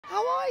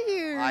How are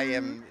you? I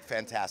am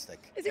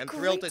fantastic. Is it and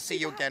thrilled to see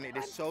you again. It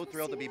is so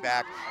thrilled to be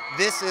back.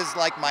 This is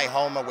like my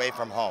home away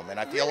from home. And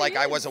I feel like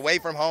I was away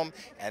from home,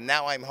 and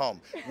now I'm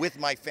home with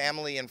my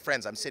family and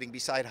friends. I'm sitting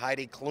beside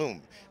Heidi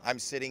Klum. I'm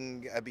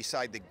sitting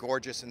beside the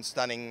gorgeous and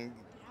stunning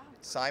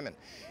Simon.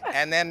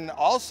 And then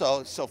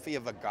also Sofía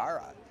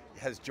Vergara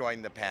has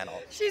joined the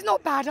panel. She's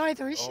not bad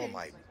either, is she? Oh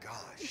my gosh,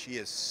 she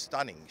is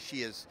stunning.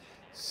 She is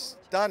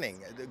stunning,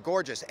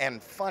 gorgeous,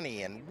 and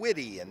funny, and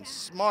witty, and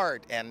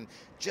smart, and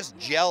just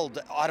gelled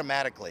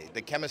automatically.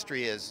 The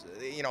chemistry is,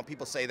 you know,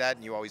 people say that,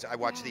 and I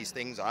watch these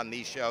things on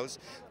these shows,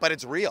 but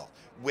it's real.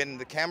 When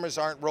the cameras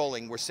aren't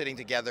rolling, we're sitting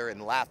together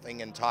and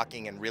laughing and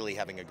talking and really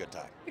having a good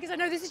time. Because I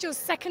know this is your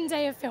second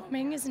day of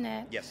filming, isn't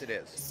it? Yes, it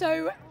is.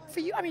 So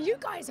for you, I mean, you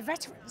guys are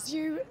veterans.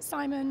 You,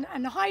 Simon,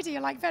 and Heidi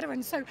are like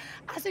veterans. So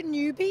as a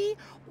newbie,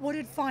 what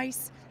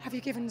advice have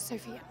you given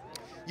Sofía?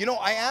 You know,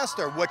 I asked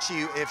her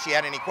if she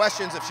had any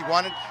questions, if she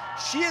wanted.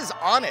 She is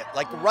on it,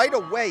 like right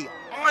away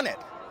on it.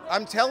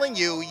 I'm telling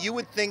you, you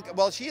would think,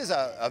 well, she is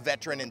a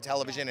veteran in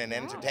television and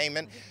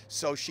entertainment,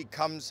 so she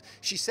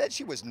said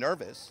she was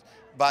nervous,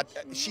 but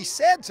she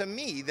said to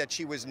me that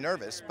she was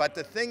nervous, but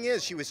the thing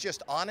is, she was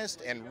just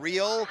honest and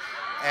real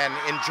and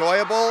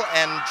enjoyable,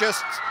 and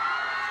just,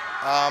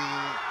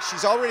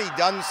 she's already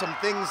done some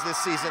things this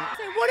season.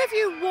 So what have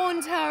you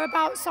warned her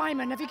about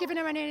Simon? Have you given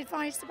her any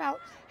advice about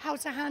how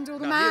to handle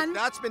the man?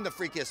 That's been the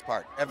freakiest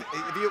part.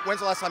 When's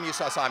the last time you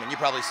saw Simon? You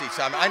probably see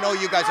Simon. I know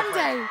you guys are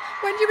Monday,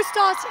 when you were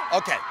starting.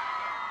 Okay.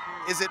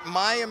 Is it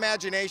my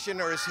imagination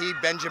or is he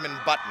Benjamin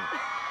Button?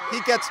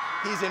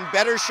 He's in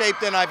better shape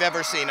than I've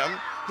ever seen him.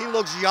 He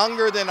looks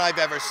younger than I've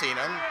ever seen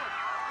him.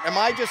 Am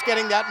I just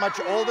getting that much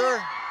older?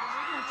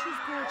 Oh, she's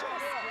gorgeous.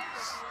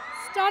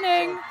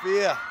 Stunning.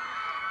 Sofía.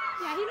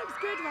 Yeah, he looks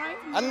good, right?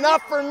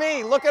 Enough for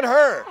me. Look at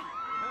her.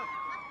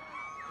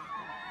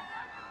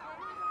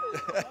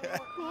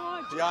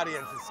 The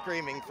audience is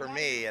screaming for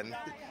me, and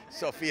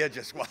Sofía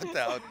just walked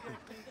out.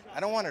 I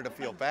don't want her to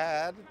feel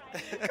bad.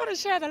 Gotta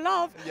share the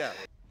love. Yeah.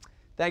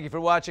 Thank you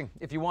for watching.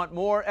 If you want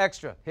more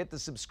extra, hit the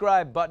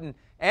subscribe button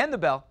and the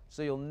bell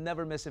so you'll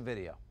never miss a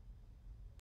video.